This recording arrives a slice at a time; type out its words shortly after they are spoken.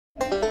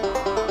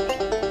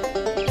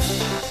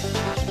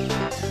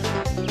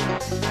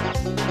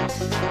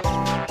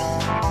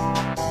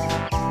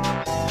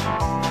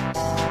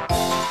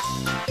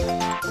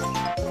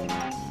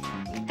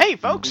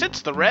folks,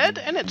 it's the Red,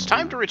 and it's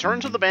time to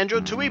return to the Banjo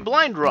Tooie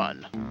blind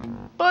run.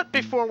 But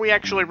before we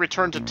actually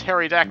return to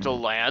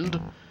Terrydactyland,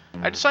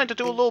 I decided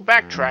to do a little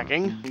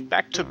backtracking,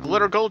 back to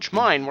Glitter Gulch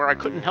Mine, where I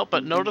couldn't help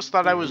but notice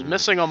that I was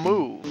missing a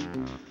move.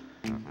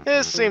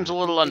 This seems a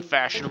little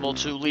unfashionable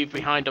to leave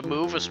behind a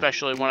move,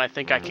 especially when I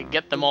think I could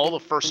get them all the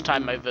first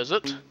time I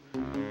visit.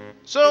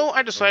 So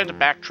I decided to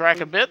backtrack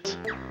a bit,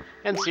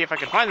 and see if I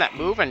could find that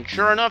move, and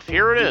sure enough,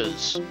 here it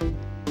is.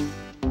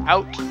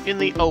 Out in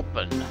the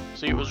open.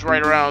 See, it was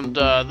right around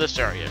this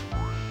area.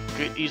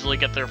 Could easily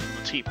get there from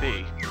the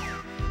TP.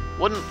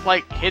 Wasn't,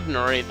 like, hidden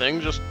or anything,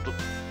 just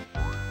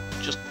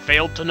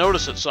failed to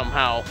notice it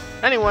somehow.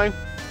 Anyway,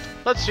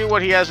 let's see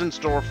what he has in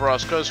store for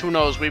us, because who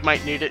knows, we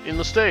might need it in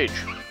the stage.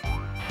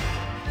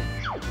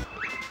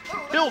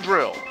 Hill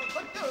Drill.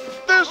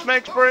 This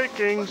makes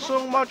breaking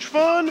so much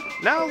fun.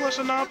 Now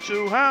listen up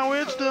to how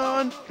it's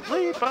done.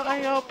 Leap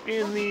high up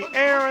in the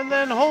air and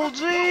then hold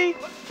Z.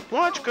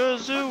 Watch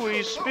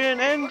Kazooie spin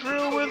and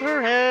drill with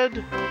her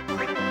head.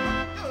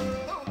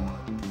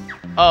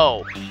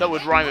 Oh, that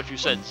would rhyme if you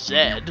said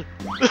Zed.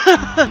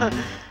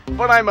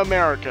 But I'm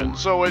American,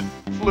 so it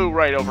flew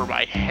right over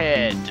my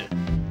head.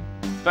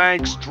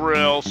 Thanks,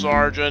 Drill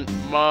Sergeant.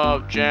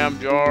 Jam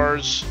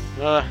jars.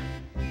 But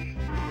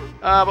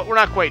we're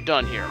not quite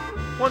done here.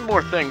 One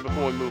more thing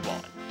before we move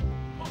on.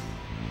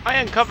 I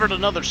uncovered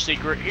another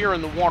secret here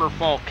in the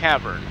Waterfall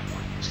Cavern.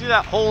 See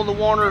that hole in the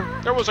water?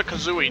 There was a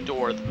Kazooie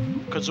door,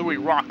 Kazooie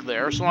rock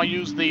there, so I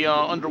used the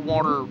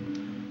underwater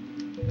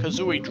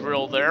Kazooie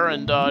drill there,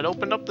 and it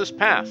opened up this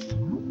path.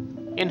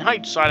 In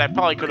hindsight, I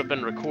probably could have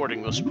been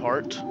recording this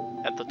part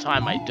at the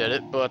time I did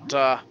it, but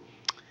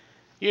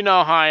you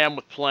know how I am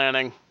with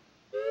planning.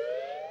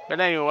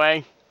 But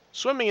anyway,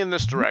 swimming in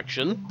this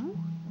direction,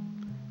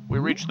 we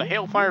reach the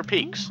Hailfire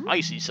Peaks,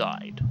 icy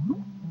side.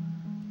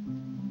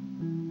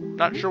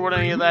 Not sure what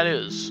any of that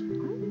is,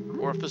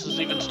 or if this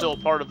is even still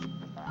part of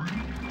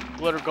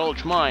Glitter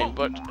Gulch Mine,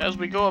 but as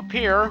we go up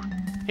here,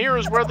 here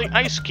is where the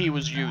ice key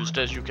was used,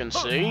 as you can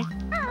see.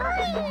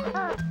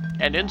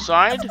 And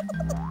inside,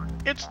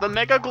 it's the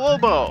Mega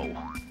Globo,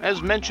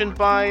 as mentioned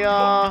by,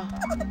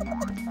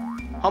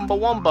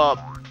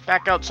 Humbawamba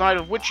back outside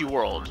of Witchy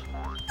World.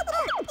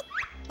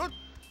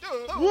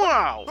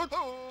 Wow!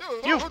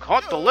 You've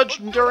caught the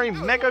legendary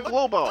Mega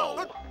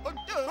Globo!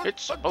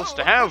 It's supposed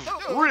to have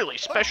really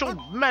special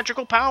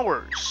magical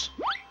powers.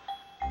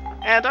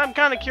 And I'm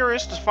kind of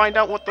curious to find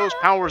out what those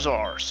powers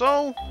are,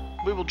 so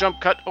we will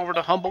jump cut over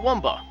to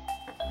Humbawamba.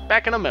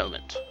 Back in a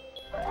moment.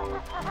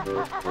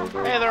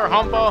 Hey there,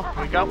 Humba.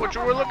 We got what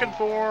you were looking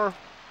for.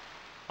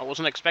 I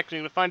wasn't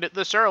expecting to find it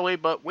this early,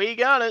 but we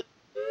got it.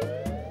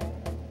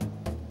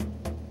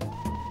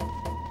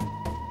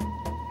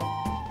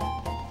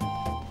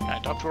 Can I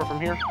talk to her from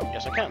here?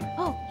 Yes, I can.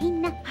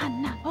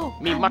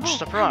 Me much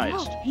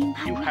surprised.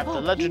 You have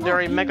the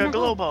legendary Mega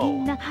Globo.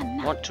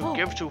 Want to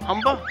give to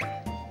Humba?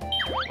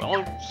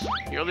 Well,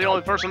 you're the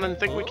only person that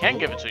think we can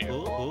give it to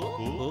you.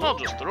 I'll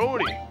just throw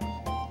it in.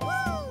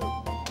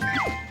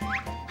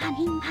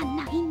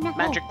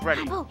 Magic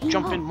ready.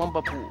 Jump in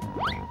Mumba Pool.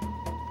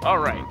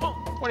 Alright,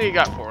 what do you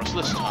got for us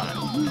this time?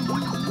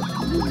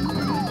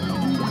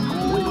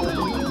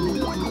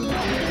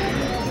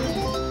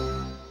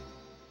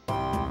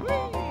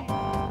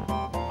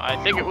 I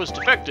think it was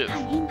defective.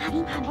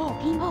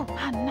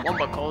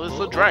 Mumba call this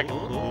the dragon.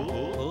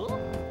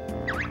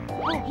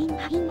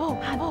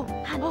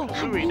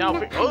 Kazooie now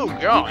oh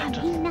god!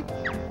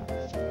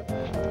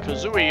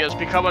 Kazooie has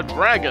become a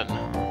dragon!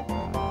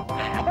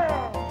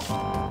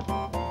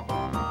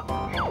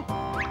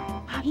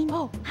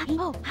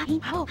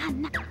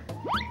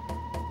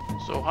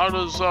 So how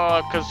does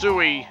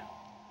Kazooie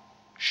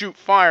shoot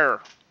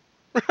fire?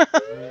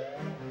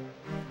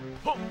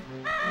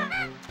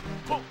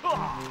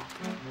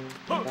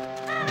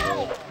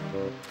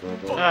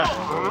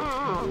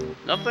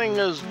 Nothing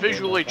has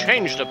visually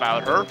changed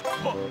about her.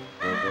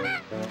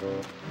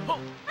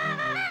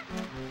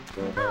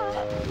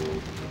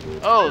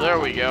 Oh, there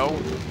we go.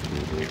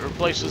 It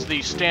replaces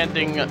the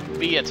standing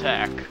B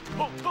attack.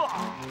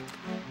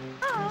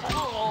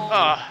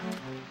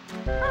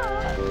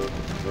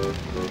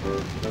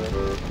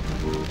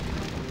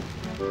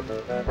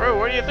 Bro,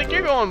 where do you think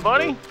you're going,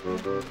 buddy?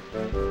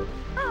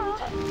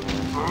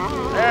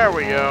 There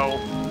we go.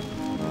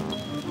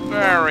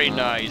 Very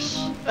nice.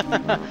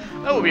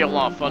 That would be a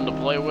lot of fun to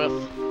play with.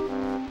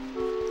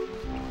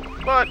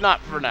 But not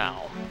for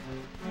now.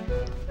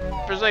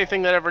 If there's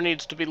anything that ever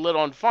needs to be lit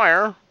on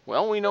fire,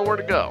 well, we know where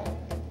to go.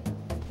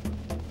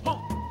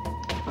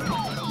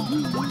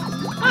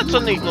 That's a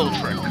neat little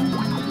trick.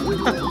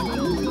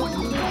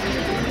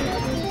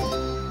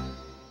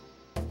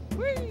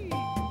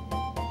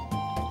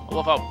 I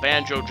love how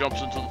Banjo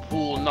jumps into the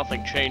pool and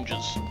nothing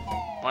changes.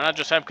 Why not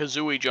just have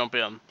Kazooie jump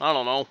in? I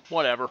don't know.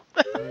 Whatever.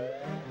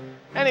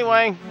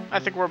 Anyway, I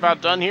think we're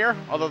about done here,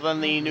 other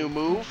than the new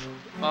move.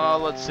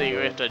 Let's see,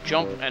 we have to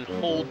jump and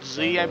hold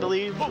Z, I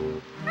believe.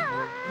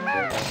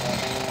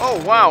 Oh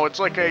wow, it's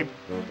like a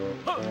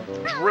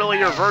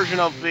drillier version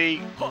of the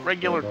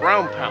regular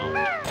ground pound.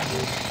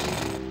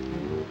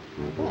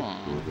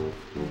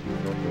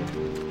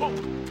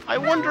 I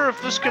wonder if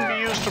this can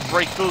be used to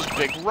break those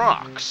big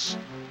rocks.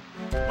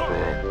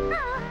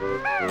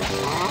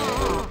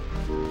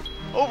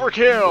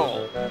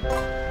 Overkill!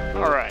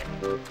 Alright.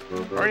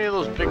 Are any of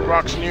those big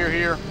rocks near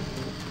here?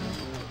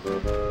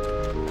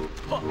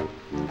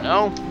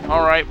 No?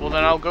 Alright, well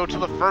then I'll go to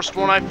the first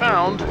one I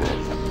found.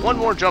 One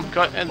more jump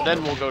cut, and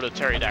then we'll go to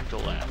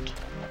Terrydactyland.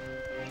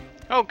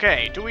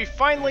 Okay, do we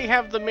finally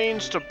have the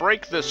means to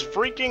break this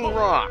freaking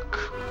rock?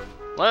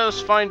 Let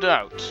us find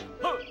out.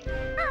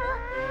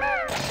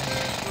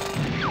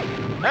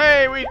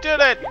 Hey, we did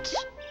it!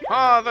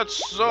 Ah, that's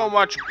so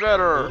much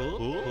better.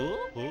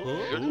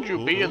 Shouldn't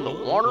you be in the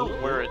water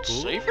where it's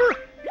safer?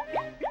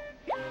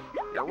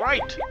 You're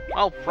right.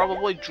 I'll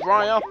probably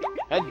dry up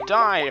and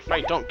die if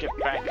I don't get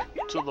back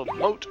to the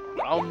boat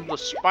around the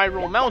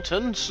Spiral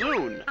Mountain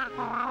soon.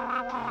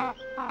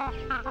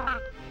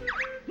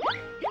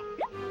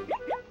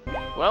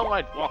 Well,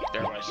 I'd walk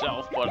there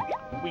myself, but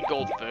we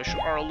goldfish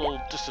are a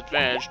little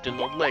disadvantaged in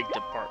the leg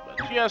department.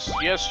 Yes,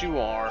 yes you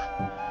are.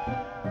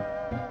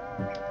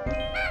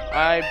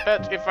 I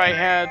bet if I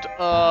had,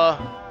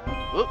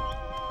 whoop.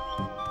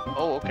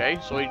 Oh, okay,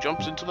 so he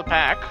jumps into the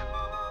pack.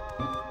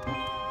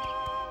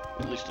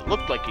 At least it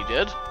looked like he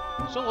did.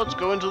 So let's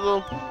go into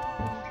the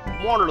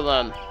water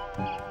then.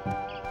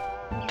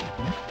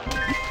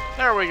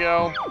 There we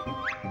go.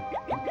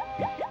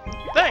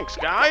 Thanks,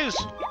 guys!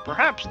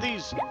 Perhaps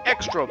these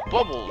extra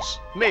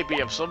bubbles may be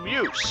of some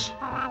use.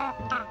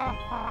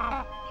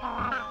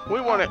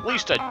 We want at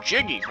least a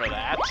jiggy for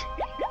that.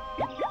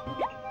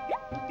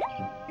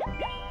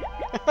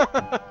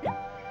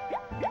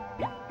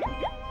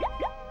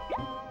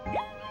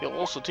 He'll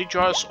also teach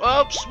us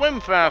swim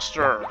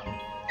faster.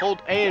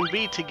 Hold A and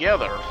B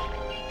together.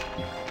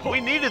 We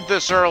needed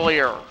this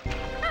earlier.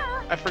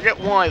 I forget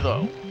why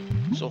though.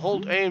 So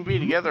hold A and B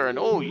together and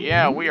oh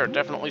yeah, we are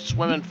definitely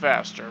swimming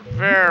faster.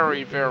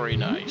 Very, very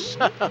nice.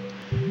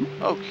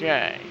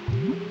 Okay.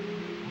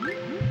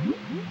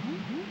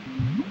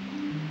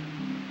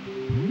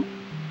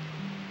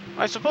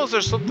 I suppose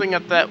there's something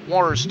at that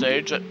water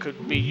stage that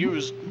could be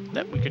used,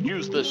 that we could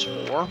use this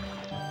for.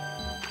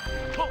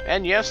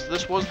 And yes,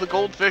 this was the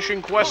goldfish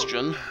in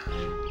question.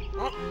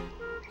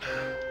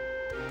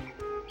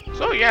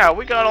 So yeah,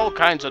 we got all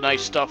kinds of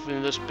nice stuff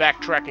in this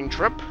backtracking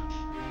trip.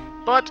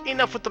 But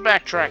enough with the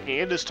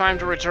backtracking, it is time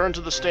to return to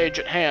the stage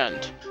at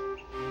hand.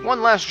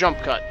 One last jump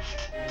cut.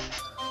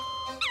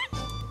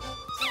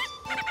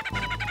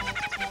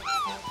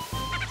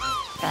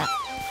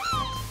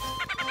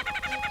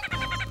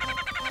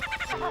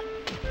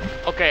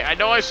 Okay, I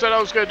know I said I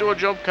was going to do a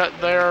jump cut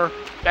there,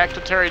 back to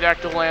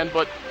Terrydactyland,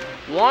 but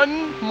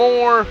one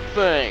more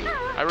thing.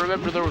 I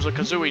remember there was a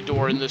kazooie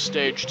door in this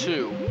stage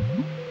too.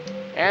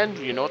 And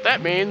you know what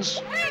that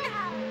means.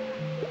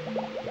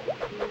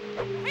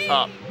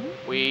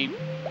 We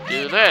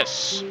do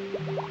this.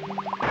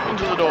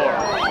 Into the door.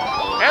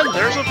 And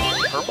there's a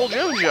purple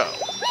Jojo.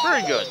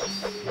 Very good.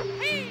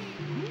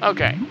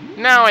 Okay,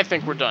 now I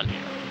think we're done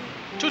here.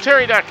 To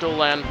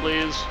Terrydactyland,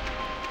 please.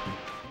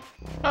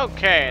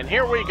 Okay, and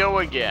here we go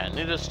again.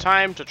 It is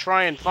time to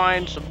try and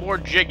find some more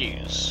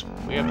jiggies.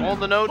 We have all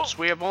the notes,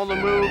 we have all the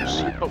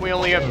moves, but we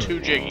only have 2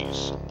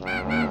 jiggies.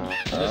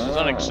 This is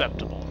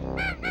unacceptable.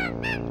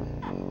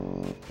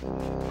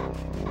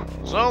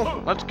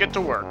 So, let's get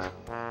to work.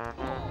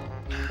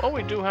 Well,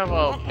 we do have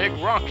a big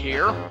rock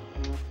here.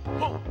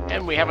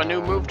 And we have a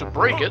new move to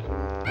break it.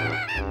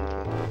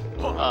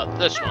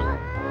 This one.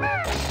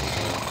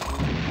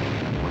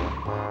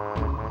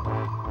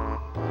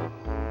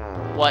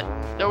 What?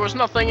 There was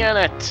nothing in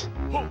it!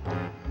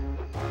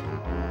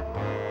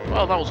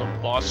 Well, that was a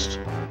bust.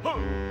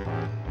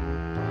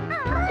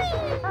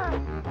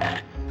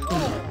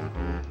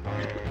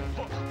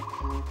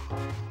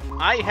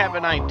 I have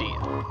an idea.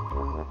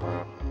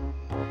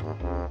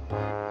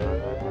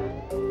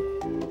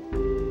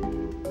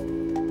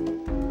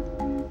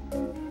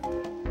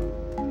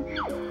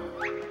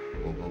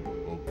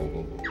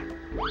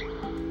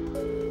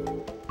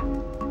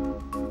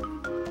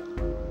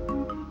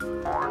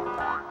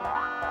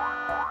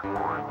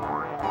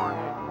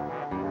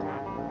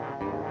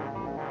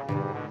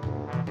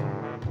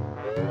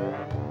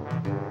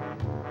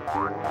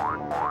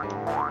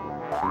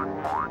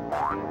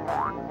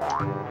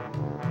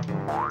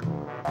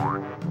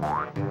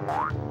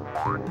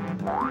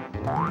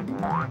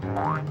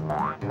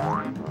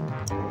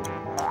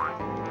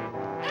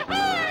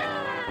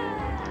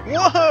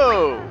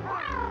 Whoa!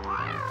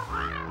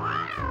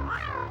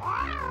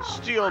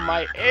 Steal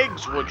my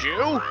eggs, would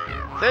you?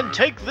 Then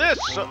take this!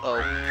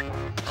 Uh-oh. I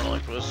don't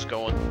like where this is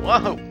going.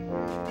 Whoa!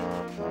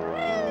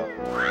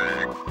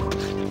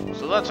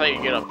 So that's how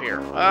you get up here.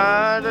 Get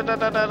out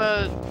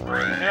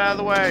of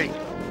the way.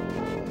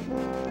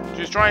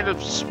 She's trying to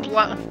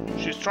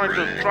She's trying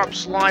to drop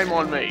slime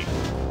on me.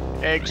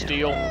 Egg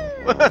steal.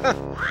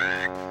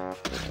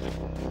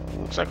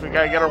 Looks like we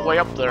gotta get our way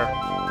up there.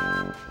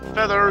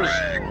 Feathers!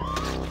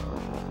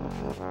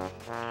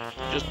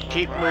 Just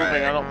keep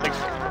moving, I don't think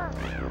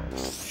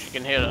she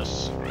can hit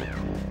us.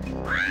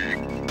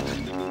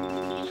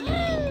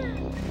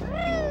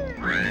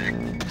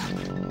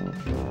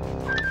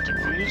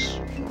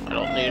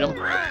 him.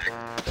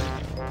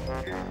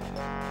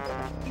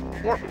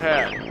 Warp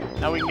pad.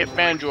 Now we can get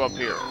Banjo up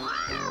here.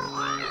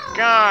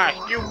 Guy,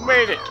 you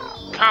made it!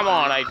 Come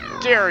on, I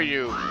dare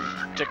you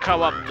to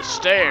come up the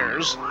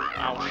stairs.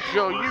 I'll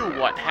show you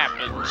what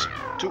happens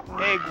to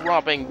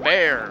egg-robbing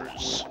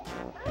bears.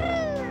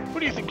 Who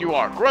do you think you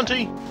are,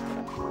 Grunty?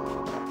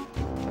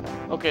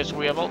 Okay, so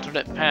we have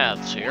alternate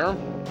paths here.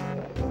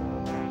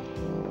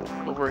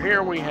 Over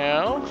here we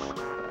have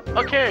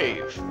a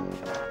cave.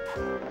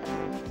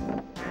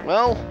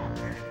 Well,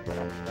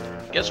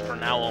 guess for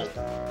now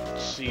I'll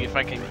see if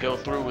I can go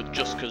through with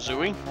just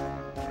Kazooie.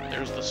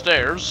 There's the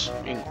stairs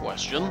in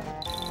question,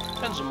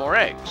 and some more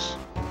eggs.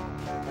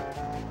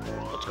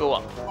 Let's go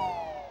up.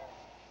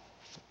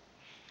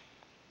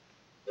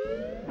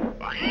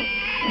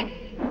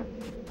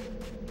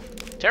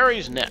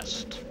 Terry's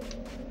nest.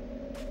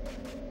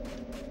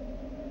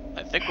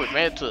 I think we've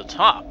made it to the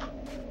top.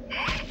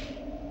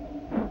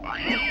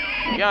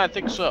 Yeah, I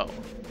think so.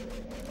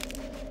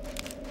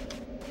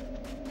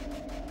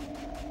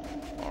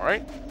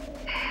 Alright.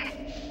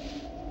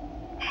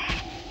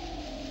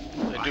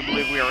 I do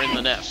believe we are in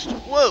the nest.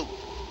 Whoa!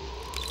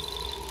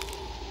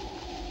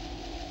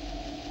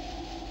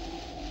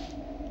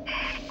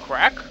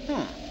 Crack?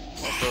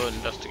 Let's go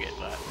investigate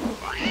that.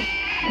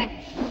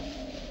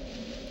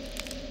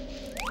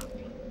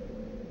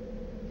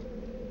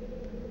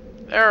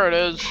 There it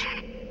is.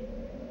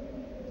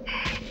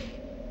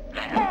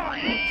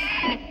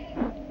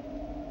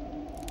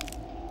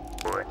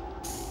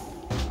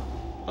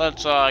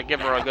 Let's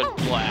give her a good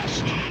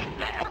blast.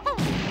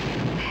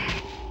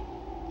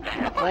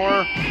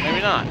 Or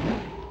maybe not.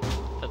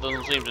 That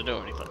doesn't seem to do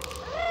anything.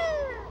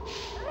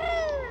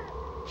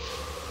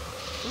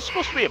 Is this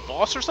supposed to be a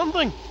boss or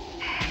something?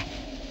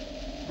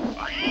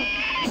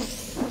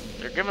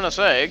 They're giving us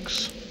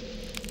eggs.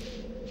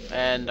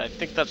 And I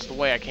think that's the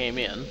way I came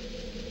in.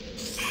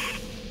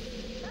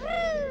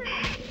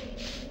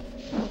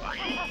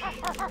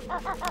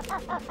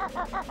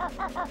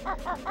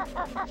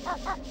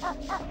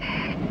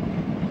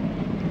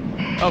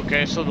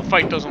 Okay, so the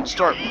fight doesn't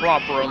start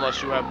proper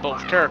unless you have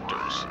both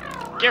characters.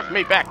 Give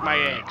me back my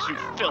eggs, you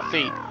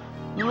filthy,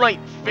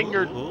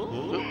 light-fingered...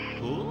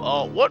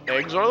 what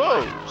eggs are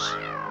those?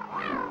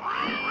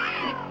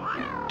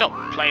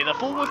 Don't play the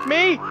fool with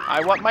me!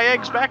 I want my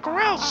eggs back or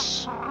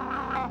else!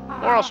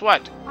 Or else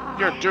what?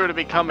 You're due to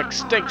become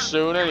extinct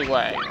soon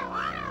anyway.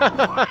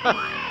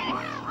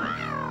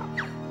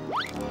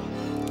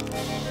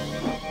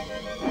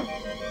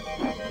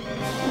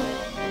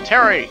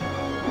 Terry!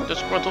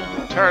 Disgruntled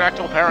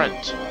pterodactyl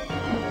parent.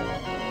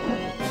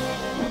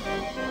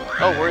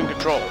 Oh, we're in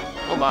control.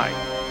 Oh my.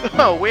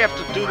 Oh, we have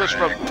to do this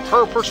from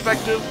her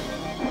perspective?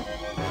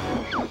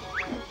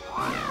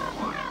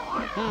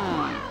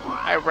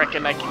 I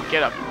reckon I can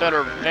get a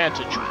better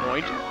vantage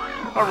point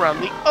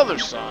around the other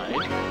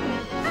side.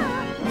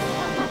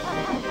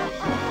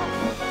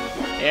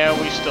 Yeah,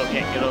 we still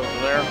can't get over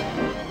there.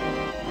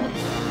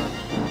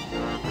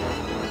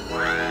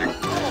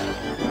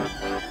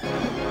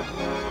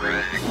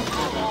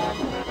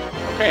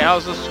 Okay,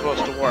 how's this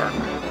supposed to work?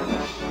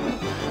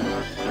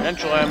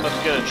 Eventually I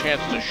must get a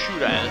chance to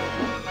shoot at it.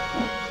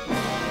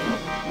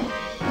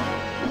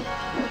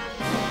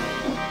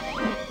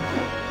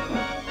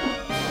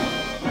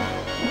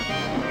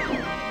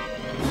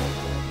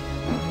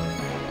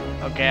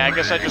 Okay, I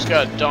guess I just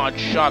gotta dodge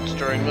shots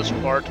during this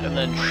part and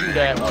then shoot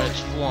at it when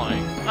it's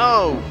flying.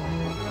 Oh!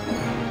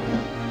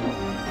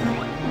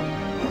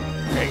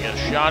 Okay, get a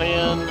shot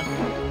in.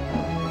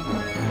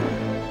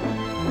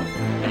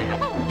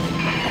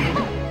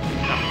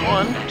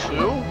 1, 2.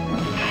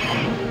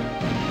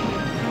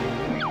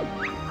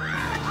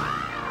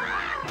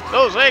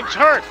 Those eggs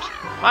hurt!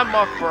 I'm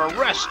off for a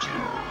rest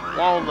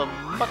while the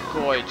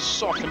mucoids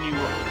soften you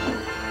up.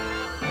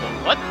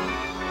 What?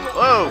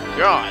 Oh,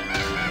 God.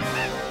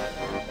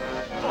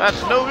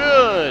 That's no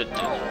good!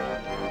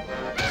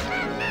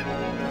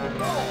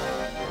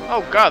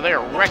 Oh, God, they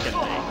are wrecking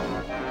me.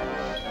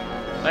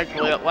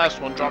 Thankfully, that last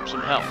one dropped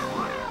some health.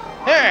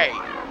 Hey!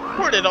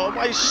 Where did all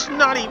my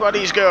snotty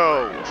buddies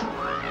go?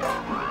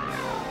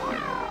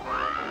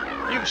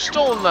 You've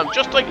stolen them,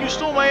 just like you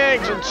stole my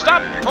eggs, and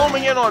stop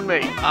homing in on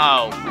me!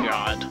 Oh,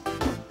 God.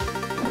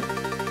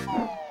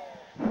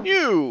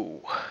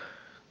 You!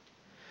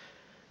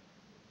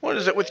 What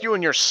is it with you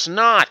and your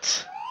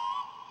snot?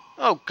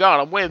 Oh,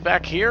 God, I'm way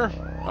back here?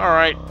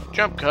 Alright,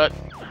 jump cut.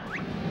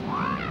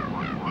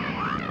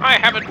 I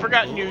haven't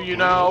forgotten you, you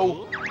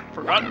know.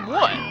 Forgotten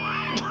what?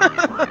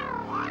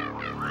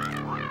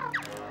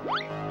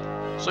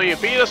 So you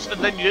beat us,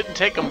 and then you didn't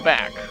take them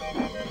back.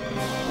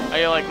 How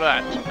you like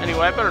that?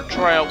 Anyway, I better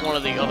try out one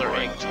of the other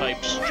egg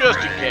types, just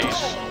in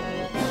case.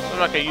 I'm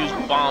not gonna use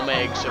bomb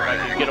eggs if I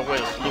can get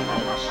away with blue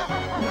ones.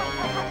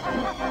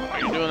 Are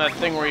you doing that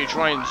thing where you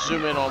try and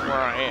zoom in on where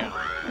I am?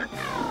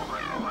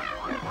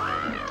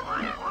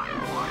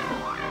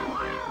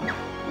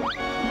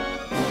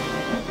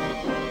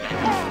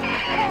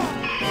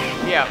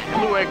 Yeah,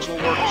 blue eggs will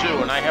work too,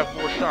 and I have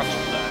 4 shots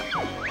with that.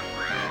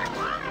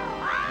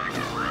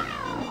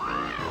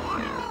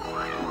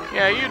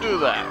 Yeah, you do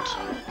that.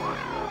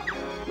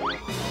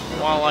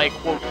 While I,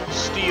 quote,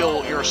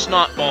 steal your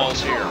snot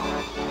balls here.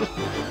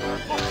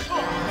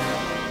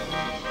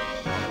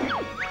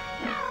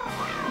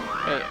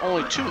 And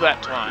only 2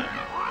 that time.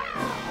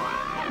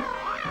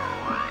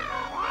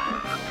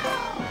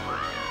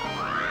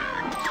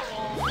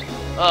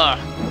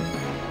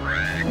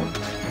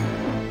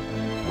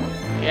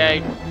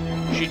 Yeah,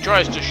 she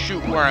tries to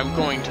shoot where I'm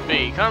going to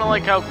be. Kind of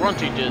like how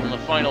Grunty did in the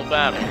final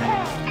battle.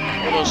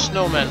 All those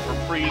snowmen for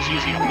Freeze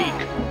Easy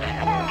Peek.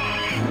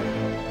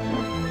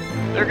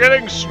 They're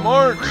getting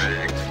smart!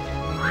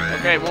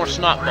 Okay, more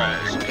snot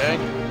balls, okay?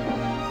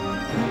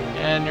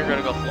 And you're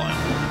gonna go flying.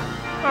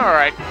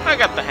 Alright, I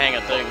got the hang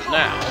of things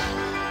now.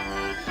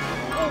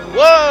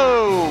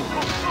 Whoa!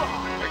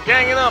 They're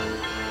ganging up.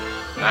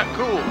 Not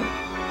cool.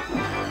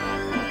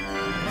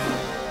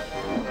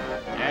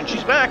 And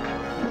she's back.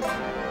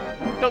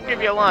 Don't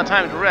give you a lot of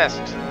time to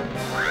rest.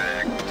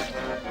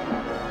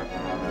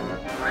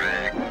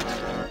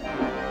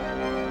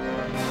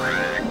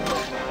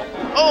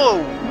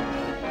 Oh!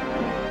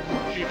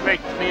 She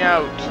faked me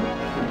out.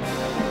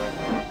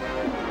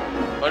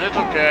 But it's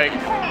okay.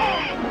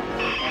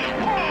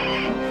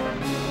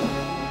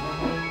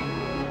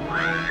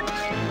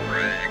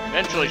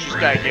 Eventually she's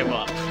gotta give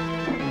up.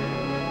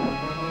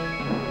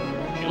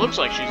 She looks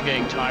like she's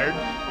getting tired.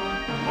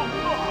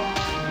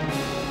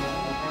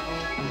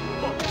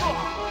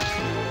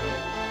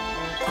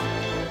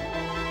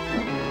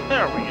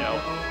 There we go.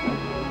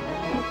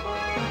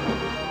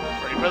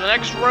 Ready for the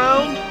next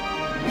round?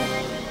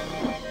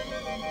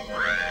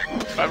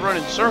 If I run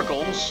in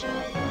circles...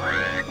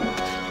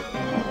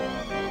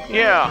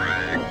 Yeah.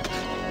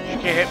 She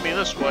can't hit me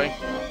this way.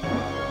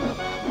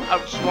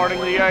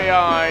 Outsmarting the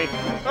AI.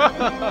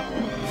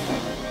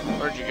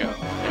 Where'd you go?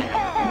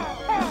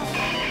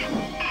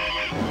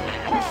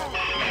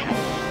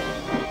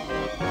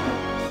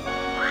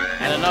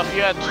 And enough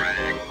yet?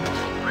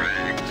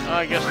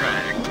 I guess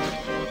not.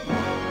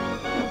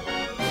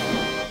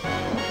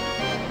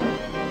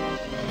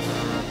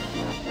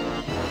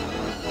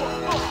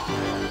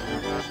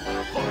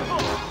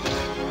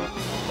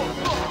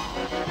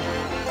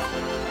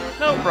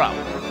 No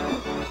problem.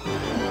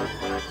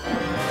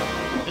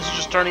 This is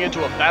just turning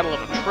into a battle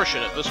of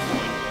attrition at this point.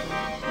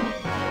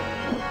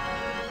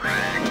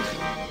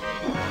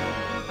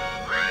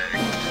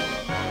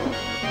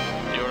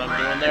 See what I'm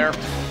doing there?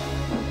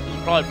 This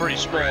is probably pretty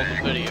small in the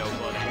video,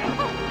 but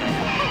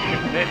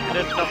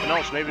if nothing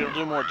else, maybe it'll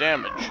do more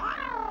damage.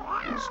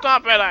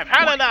 Stop it! I've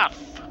had enough!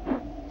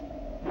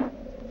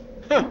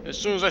 As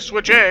soon as I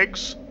switch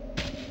eggs,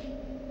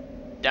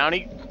 down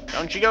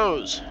she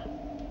goes.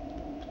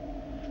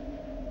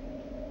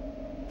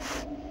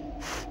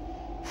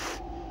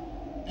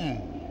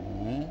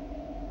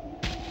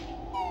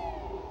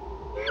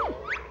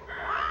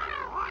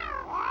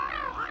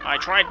 I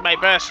tried my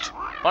best,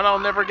 but I'll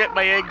never get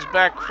my eggs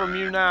back from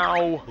you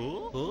now.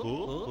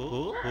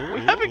 We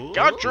haven't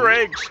got your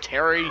eggs,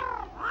 Terry. You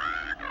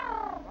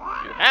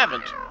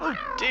haven't? Oh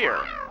dear.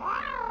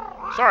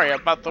 Sorry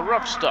about the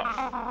rough stuff.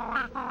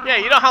 Yeah,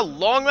 you know how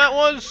long that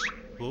was?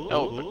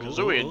 Oh, but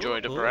Kazooie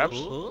enjoyed it,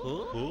 perhaps.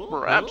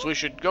 Perhaps we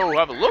should go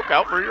have a look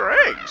out for your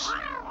eggs.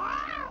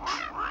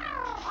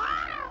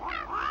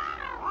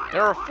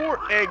 There are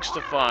 4 eggs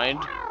to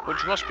find,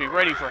 which must be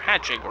ready for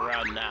hatching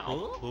around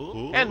now.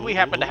 And we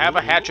happen to have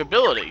a hatch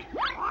ability.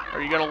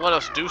 Are you gonna let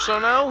us do so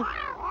now?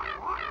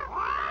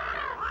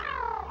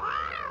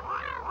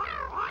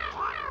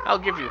 I'll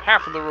give you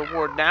half of the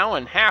reward now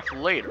and half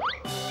later.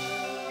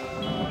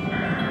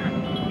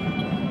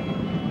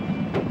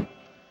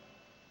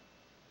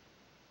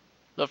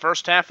 The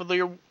first half of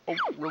the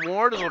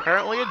reward is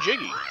apparently a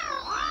jiggy.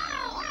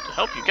 To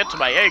help you get to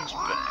my eggs,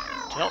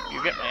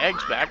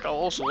 back, I'll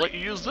also let you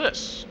use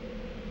this.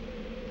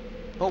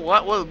 Oh, well,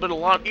 that would have been a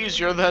lot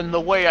easier than the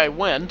way I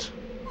went.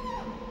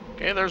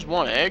 Okay, there's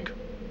 1 egg.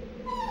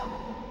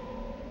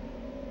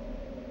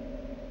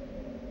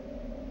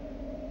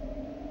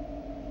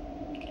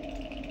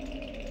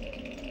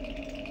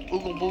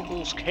 Oogle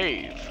Boogle's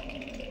Cave.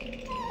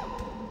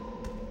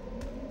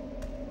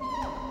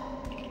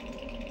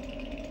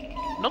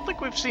 Don't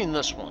think we've seen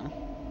this one.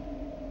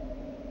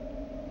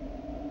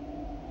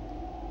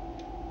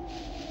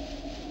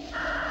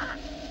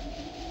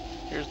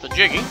 Here's the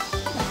jiggy.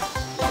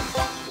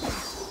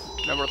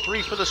 Number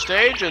 3 for the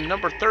stage and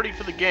number 30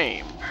 for the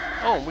game.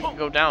 Oh, we can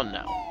go down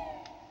now.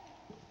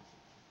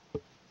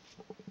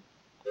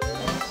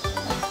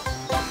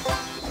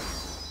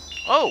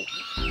 Oh,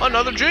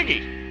 another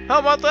jiggy. How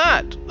about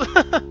that?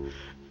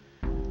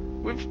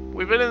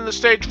 We've been in the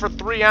stage for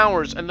 3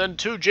 hours and then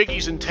 2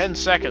 jiggies in 10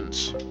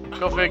 seconds.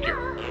 Go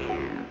figure.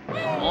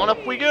 On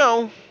up we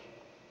go.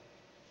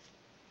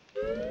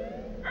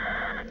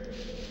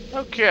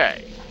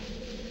 Okay.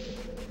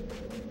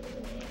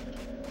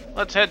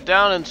 Let's head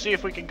down and see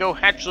if we can go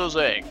hatch those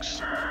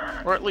eggs.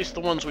 Or at least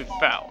the ones we've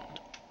found.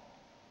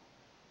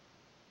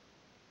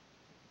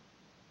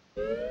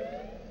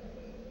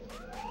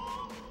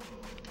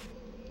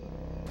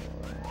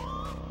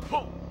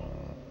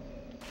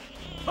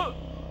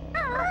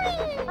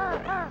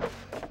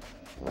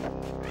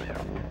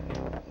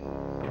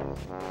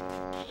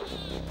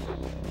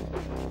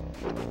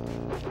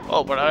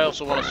 Oh, but I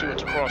also want to see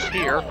what's across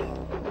here.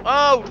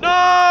 Oh, no!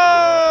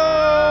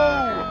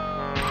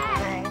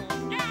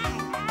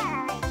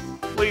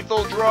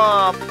 Lethal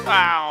drop!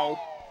 Ow!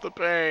 The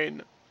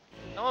pain.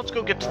 Now let's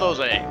go get to those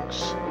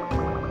eggs.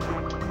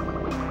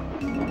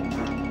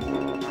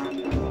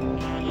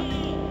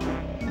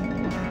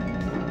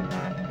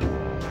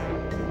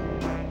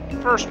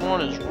 First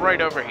one is right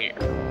over here.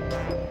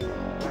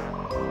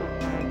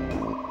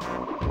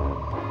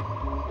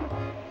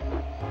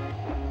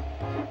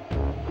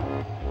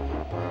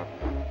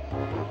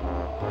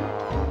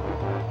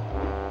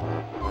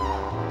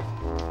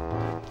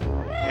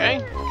 Okay,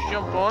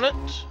 jump on it.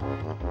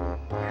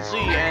 Z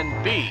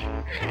and B.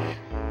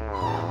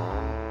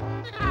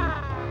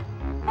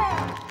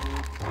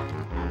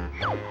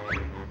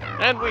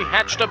 And we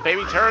hatched a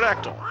baby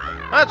pterodactyl.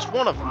 That's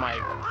one of my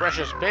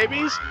precious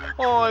babies.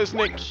 Oh, isn't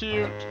it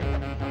cute?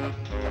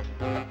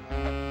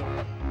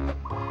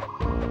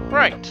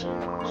 Right,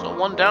 so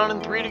 1 down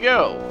and 3 to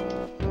go.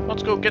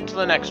 Let's go get to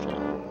the next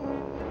one.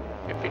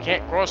 If you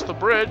can't cross the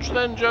bridge,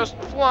 then just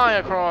fly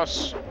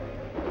across.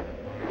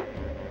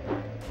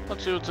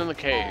 Let's see what's in the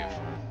cave.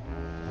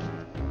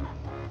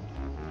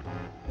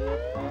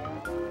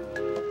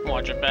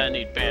 Watch, I bet I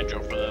need Banjo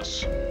for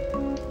this.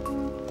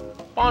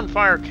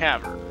 Bonfire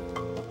Cavern.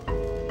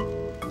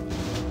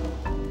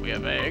 We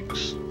have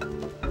eggs.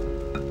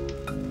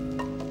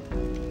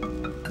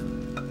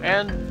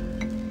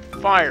 And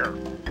fire.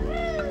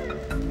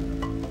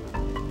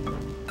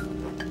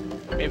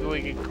 Maybe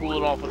we can cool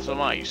it off with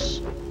some ice.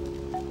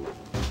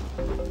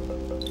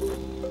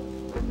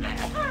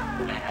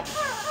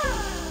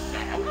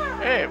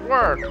 Hey, it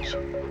worked!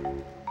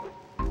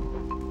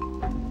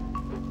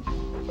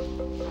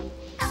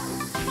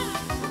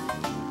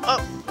 Oh!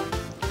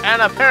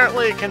 And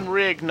apparently it can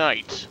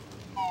reignite.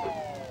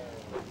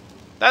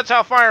 That's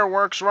how fire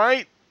works,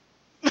 right?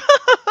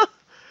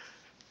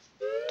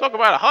 Talk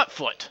about a hot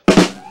foot.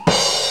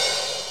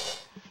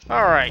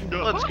 Alright,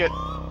 let's get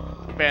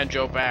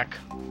Banjo back.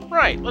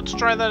 Right, let's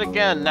try that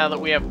again now that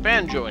we have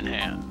Banjo in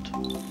hand.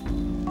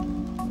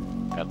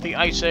 Got the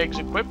ice eggs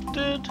equipped.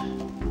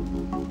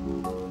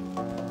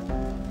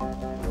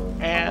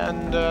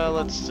 And,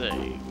 let's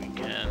see, we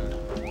can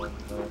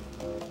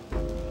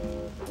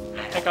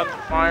take out the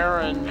fire,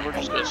 and we're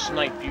just gonna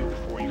snipe you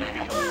before you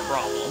become a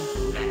problem.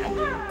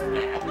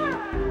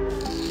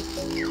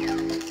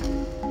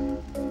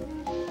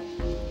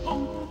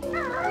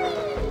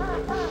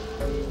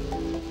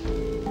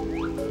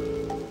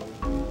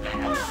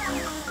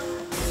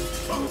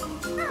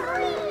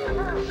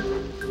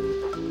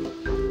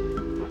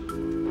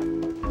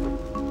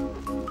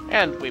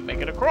 And we make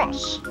it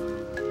across.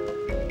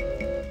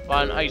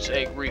 By an ice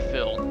egg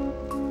refill.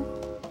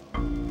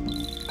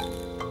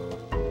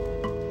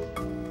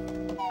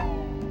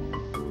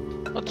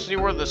 Let's see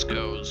where this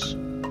goes.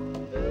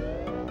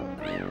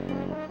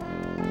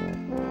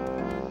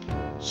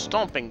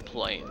 Stomping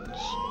Plains.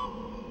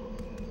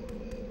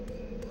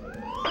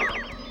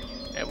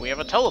 And we have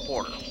a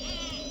teleporter.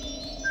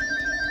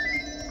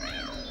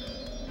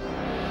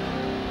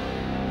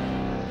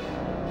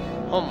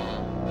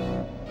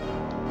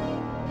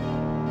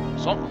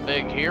 Something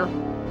big here.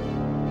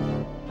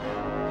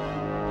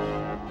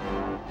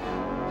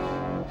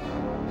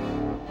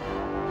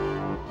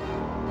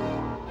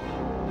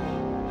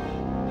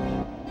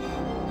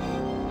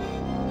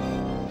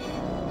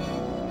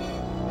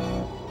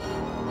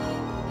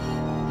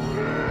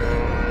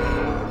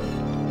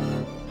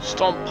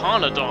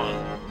 Stomponodon.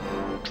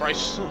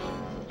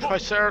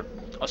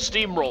 A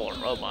steamroller.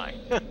 Oh my.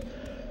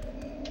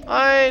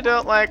 I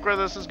don't like where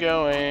this is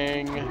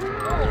going.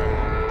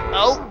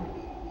 Oh!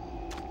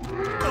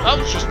 That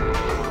was just...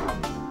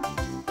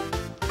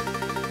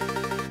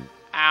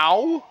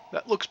 Ow!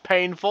 That looks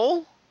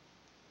painful.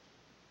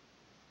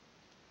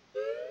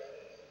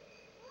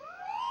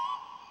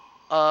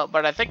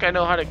 But I think I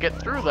know how to get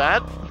through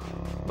that.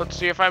 Let's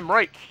see if I'm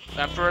right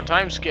after a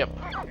time skip.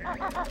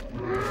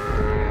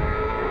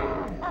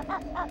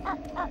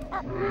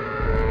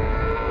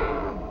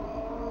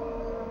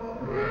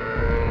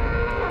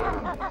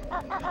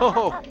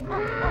 Oh,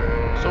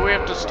 so we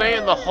have to stay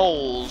in the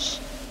holes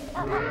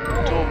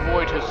to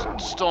avoid his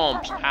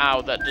stomps.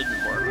 Ow, that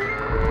didn't work.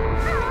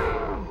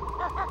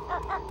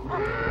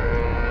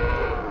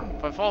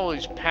 If I follow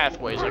these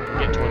pathways, I can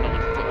get to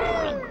another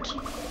footprint.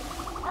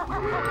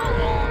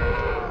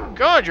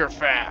 God, you're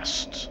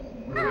fast!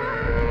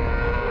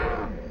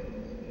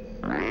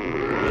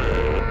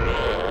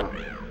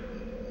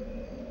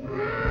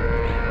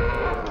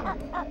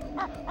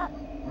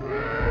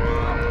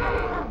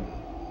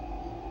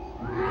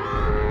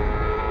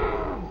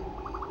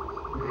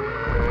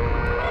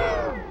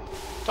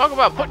 Talk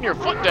about putting your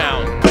foot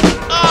down.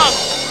 Ah!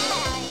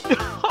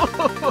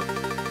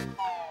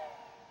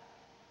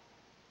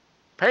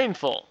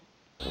 Painful.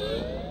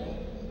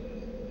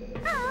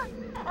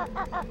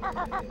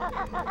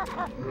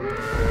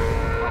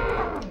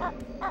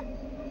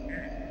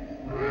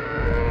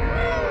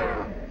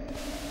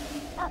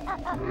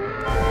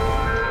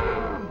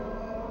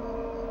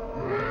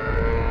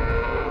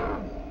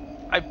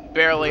 I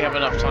barely have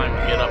enough time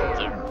to get up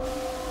there.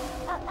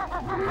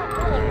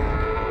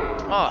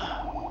 Ah.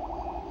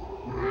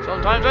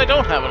 Sometimes I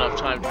don't have enough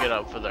time to get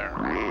up for there.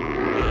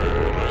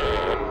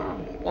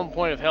 1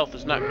 point of health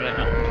is not going to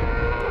help.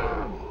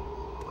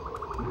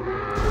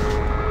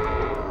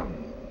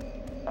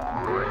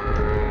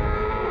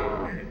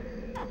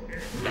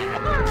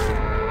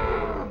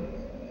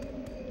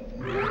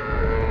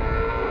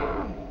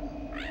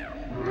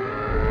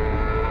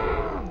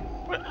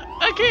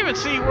 I can't even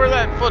see where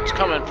that foot's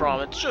coming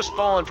from. It's just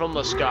falling from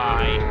the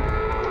sky.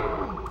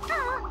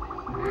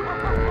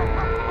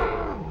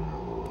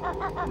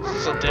 This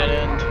is a dead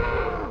end.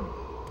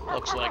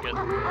 Looks like it.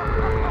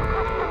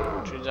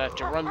 Which means I have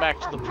to run back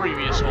to the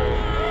previous hole.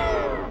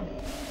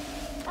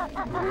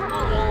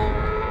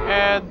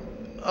 And,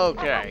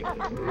 okay.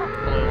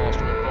 Only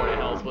lost 1 point of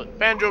health, but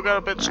Banjo got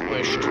a bit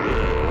squished.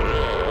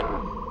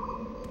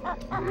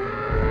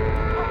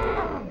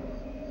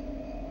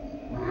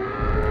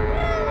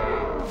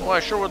 Well, I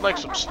sure would like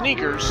some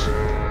sneakers.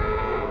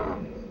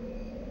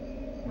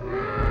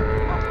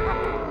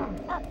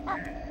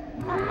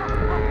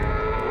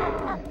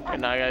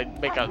 And now I gotta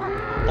make a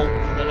bolt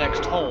for the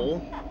next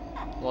hole.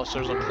 Unless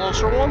there's a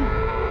closer one.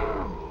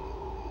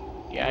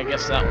 Yeah, I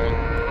guess that one.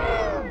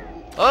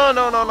 Oh,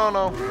 no, no, no,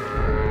 no.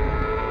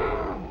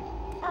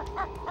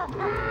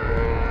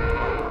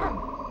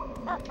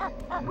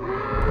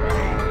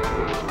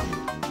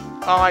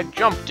 Oh, I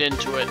jumped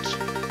into it.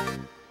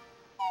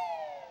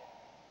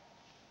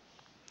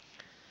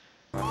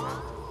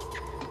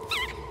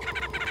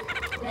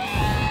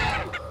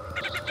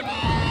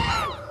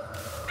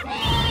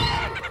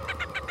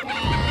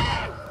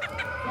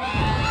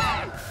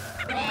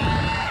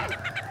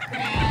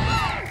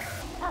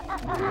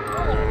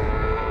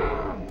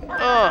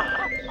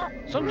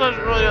 Sometimes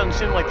it really doesn't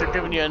seem like they're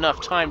giving you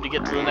enough time to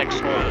get to the next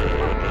hole.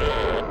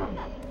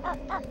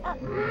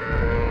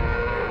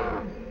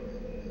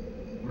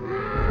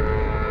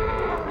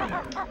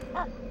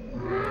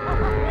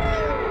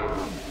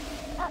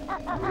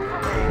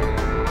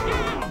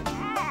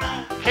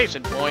 Case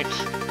in point.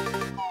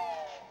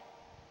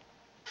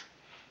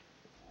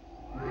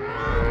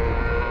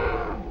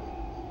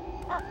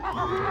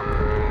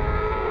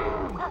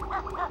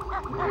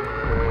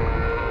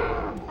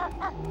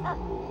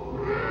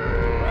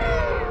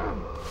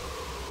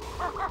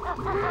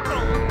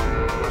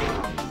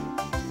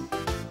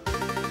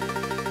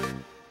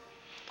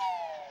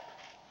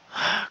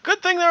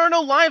 Good thing there are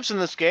no lives in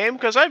this game,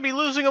 because I'd be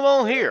losing them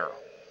all here.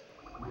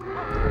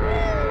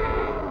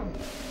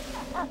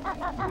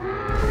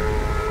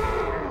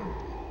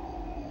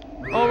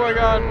 Oh my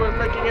god, we're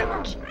making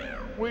it!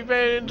 We've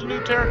made it into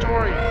new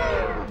territory!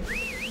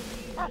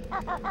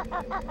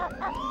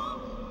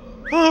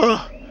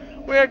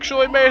 We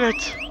actually made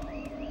it!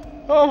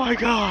 Oh my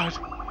god!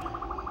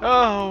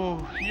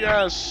 Oh,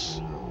 yes!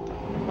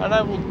 And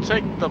I will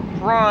take the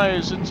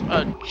prize! It's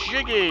a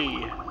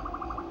jiggy!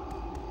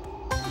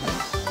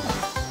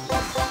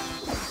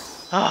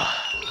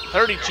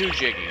 32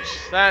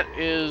 jiggies. That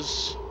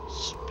is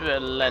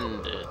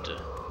splendid.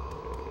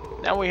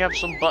 Now we have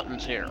some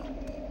buttons here.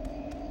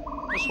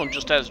 This one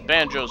just has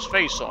Banjo's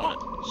face on it,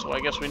 so I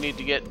guess we need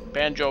to get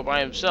Banjo by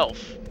himself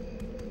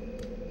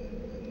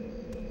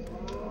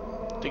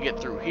to get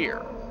through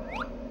here.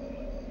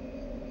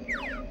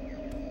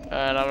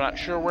 And I'm not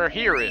sure where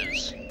here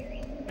is.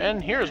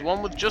 And here's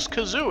one with just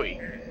Kazooie.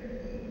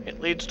 It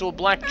leads to a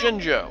black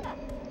Jinjo.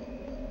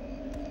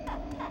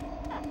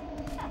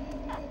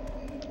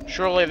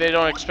 Surely they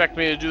don't expect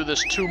me to do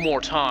this 2 more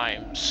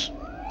times.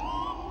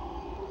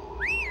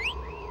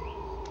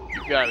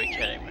 You gotta be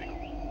kidding me.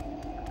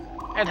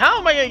 And how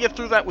am I gonna get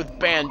through that with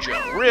Banjo?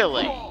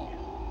 Really?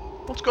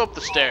 Let's go up the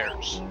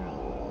stairs.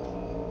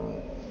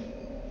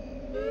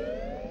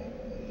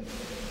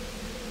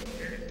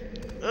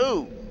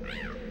 Ooh.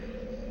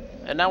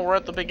 And now we're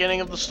at the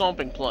beginning of the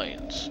Stomping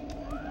Plains.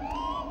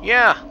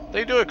 Yeah,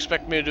 they do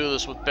expect me to do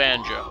this with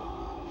Banjo.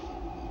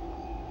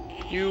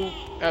 You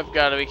have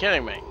got to be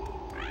kidding me.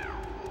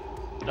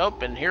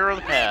 Nope, and here are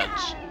the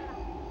pads.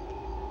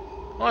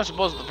 Well, I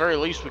suppose at the very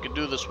least we could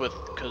do this with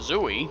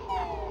Kazooie.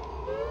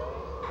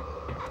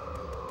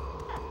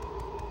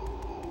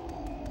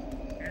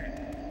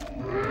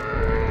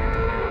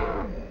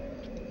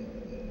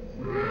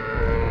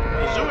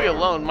 Kazooie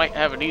alone might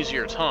have an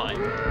easier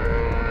time.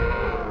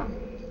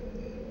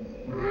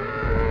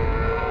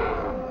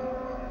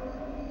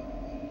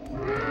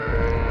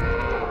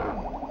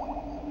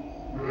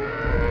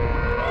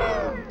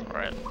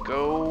 Alright,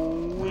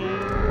 go.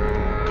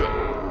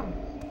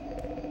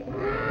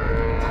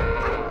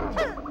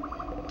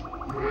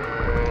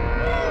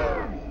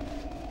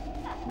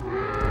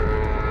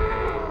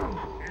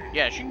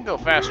 Yeah, she can go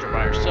faster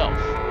by herself,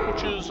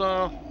 which is,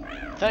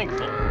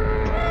 thankful.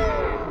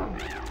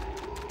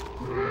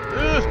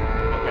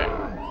 Okay.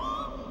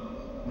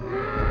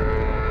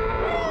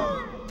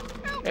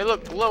 Hey,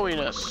 look,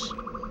 glowiness.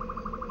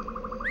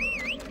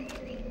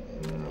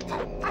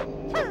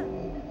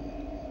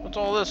 What's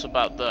all this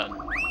about, then?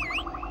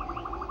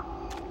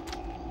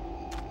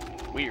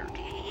 Weird.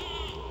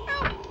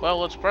 Well,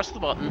 let's press the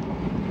button.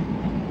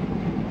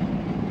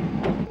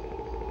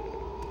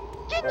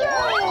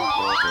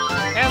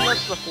 And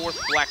that's the 4th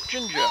Black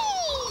Jinjo.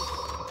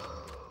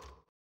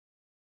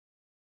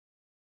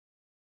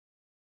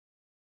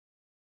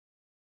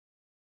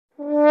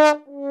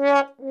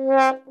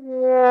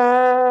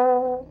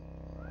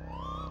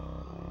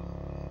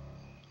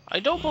 I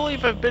don't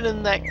believe I've been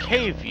in that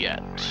cave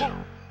yet.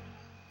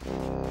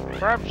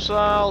 Perhaps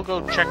I'll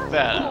go check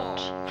that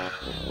out.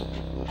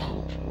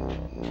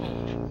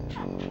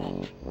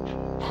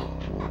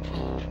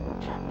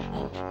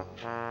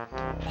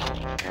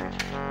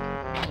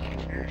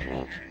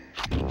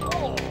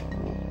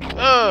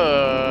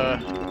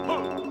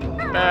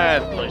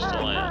 Bad place to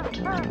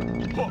land.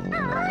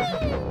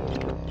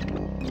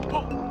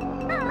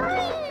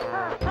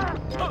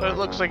 But it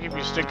looks like if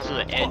you stick to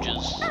the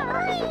edges,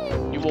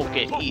 you won't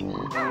get eaten.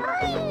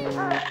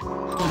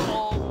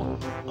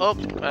 Oh,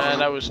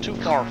 and I was too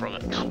far from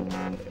it.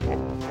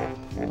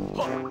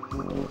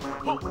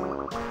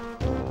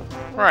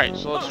 Right,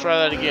 so let's try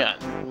that again.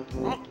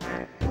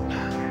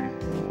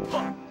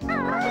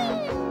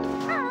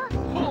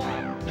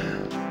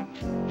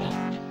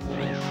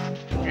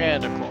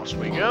 And across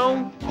we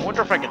go. I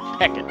wonder if I can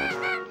peck it.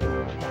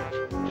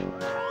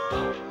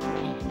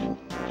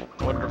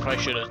 I wonder if I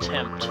should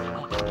attempt.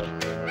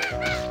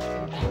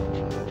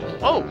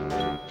 Oh!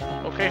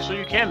 Okay, so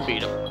you can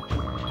beat him.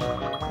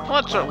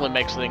 Well, that certainly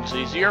makes things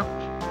easier.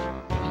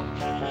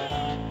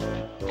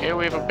 Okay,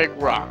 we have a big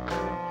rock.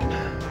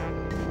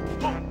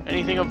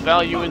 Anything of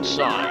value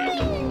inside?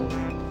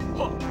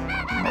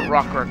 Our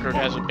rock record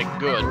hasn't been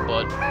good,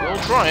 but we'll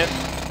try it.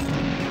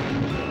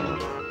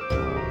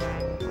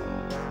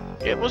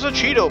 It was a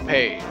Cheeto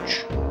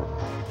page.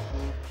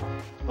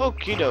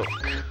 Okie doke.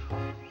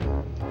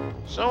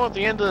 So at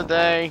the end of the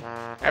day,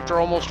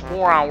 after almost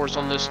 4 hours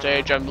on this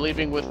stage, I'm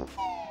leaving with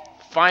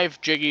 5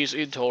 Jiggies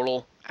in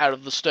total out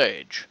of the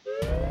stage.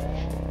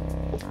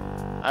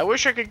 I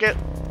wish I could get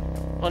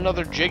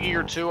another Jiggy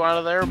or 2 out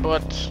of there,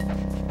 but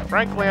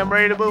frankly, I'm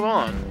ready to move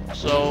on.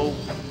 So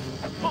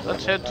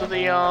let's head to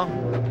the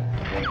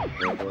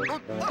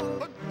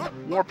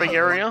warping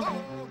area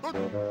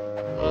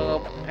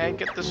and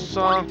get this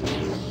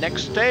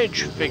next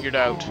stage figured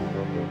out.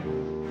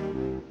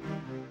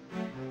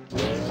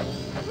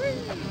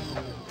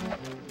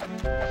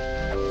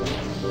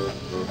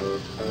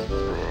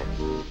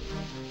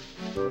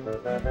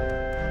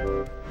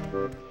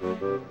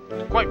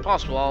 Quite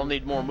possible I'll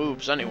need more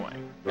moves anyway.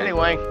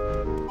 Anyway,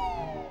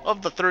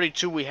 of the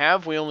 32 we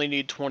have, we only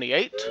need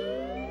 28,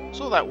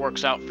 so that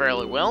works out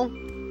fairly well.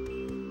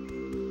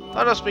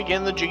 Let us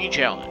begin the Jiggy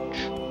Challenge.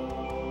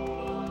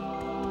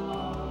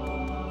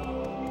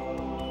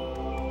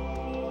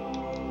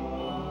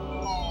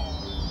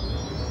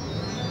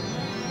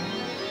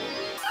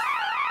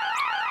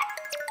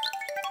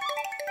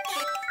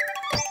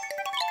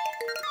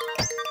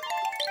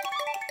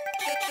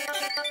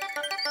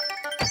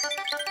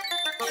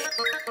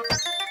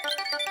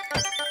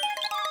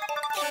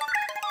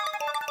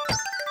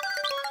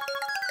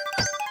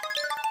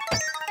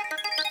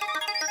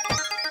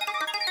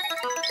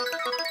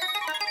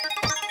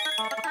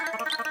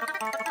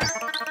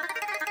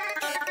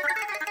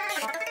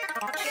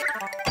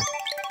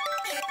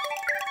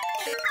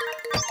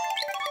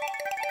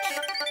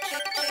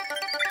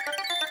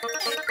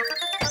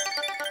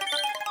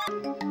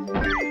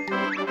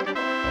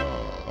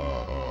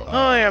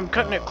 I am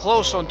cutting it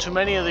close on too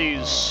many of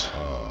these.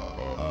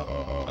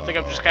 I think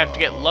I'm just gonna have to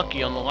get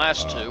lucky on the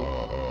last 2,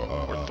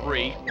 or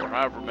 3, or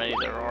however many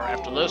there are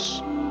after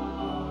this.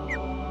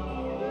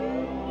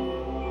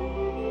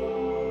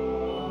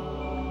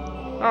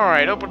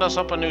 Alright, open us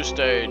up a new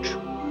stage.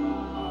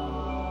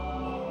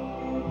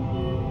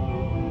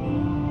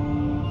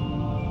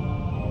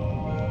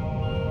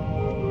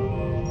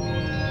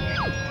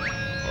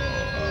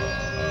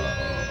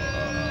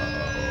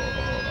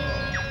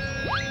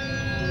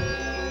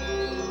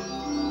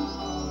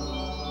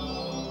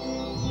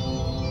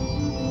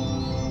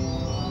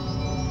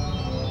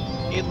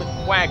 In the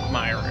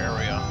Quagmire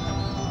area.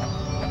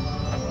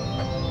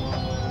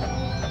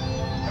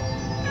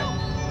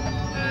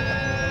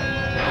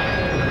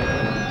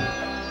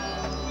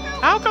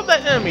 How come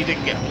that enemy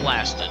didn't get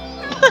blasted?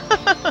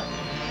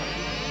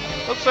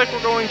 Looks like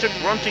we're going to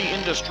Grunty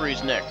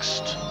Industries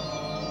next.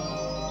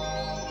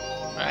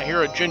 I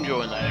hear a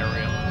Jinjo in that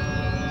area.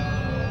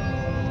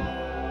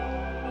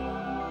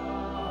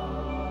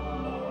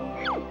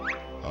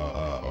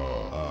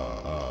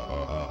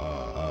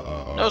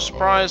 No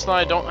surprise that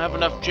I don't have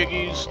enough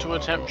Jiggies to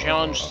attempt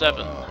Challenge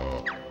 7.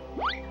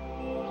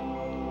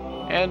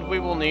 And we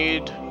will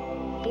need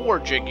 4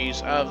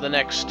 Jiggies out of the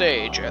next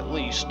stage, at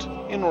least,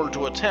 in order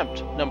to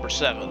attempt number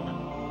 7.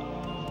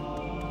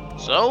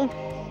 So,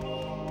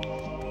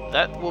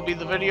 that will be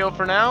the video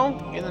for now.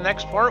 In the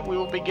next part, we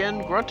will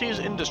begin Grunty's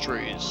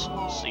Industries.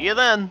 See you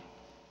then!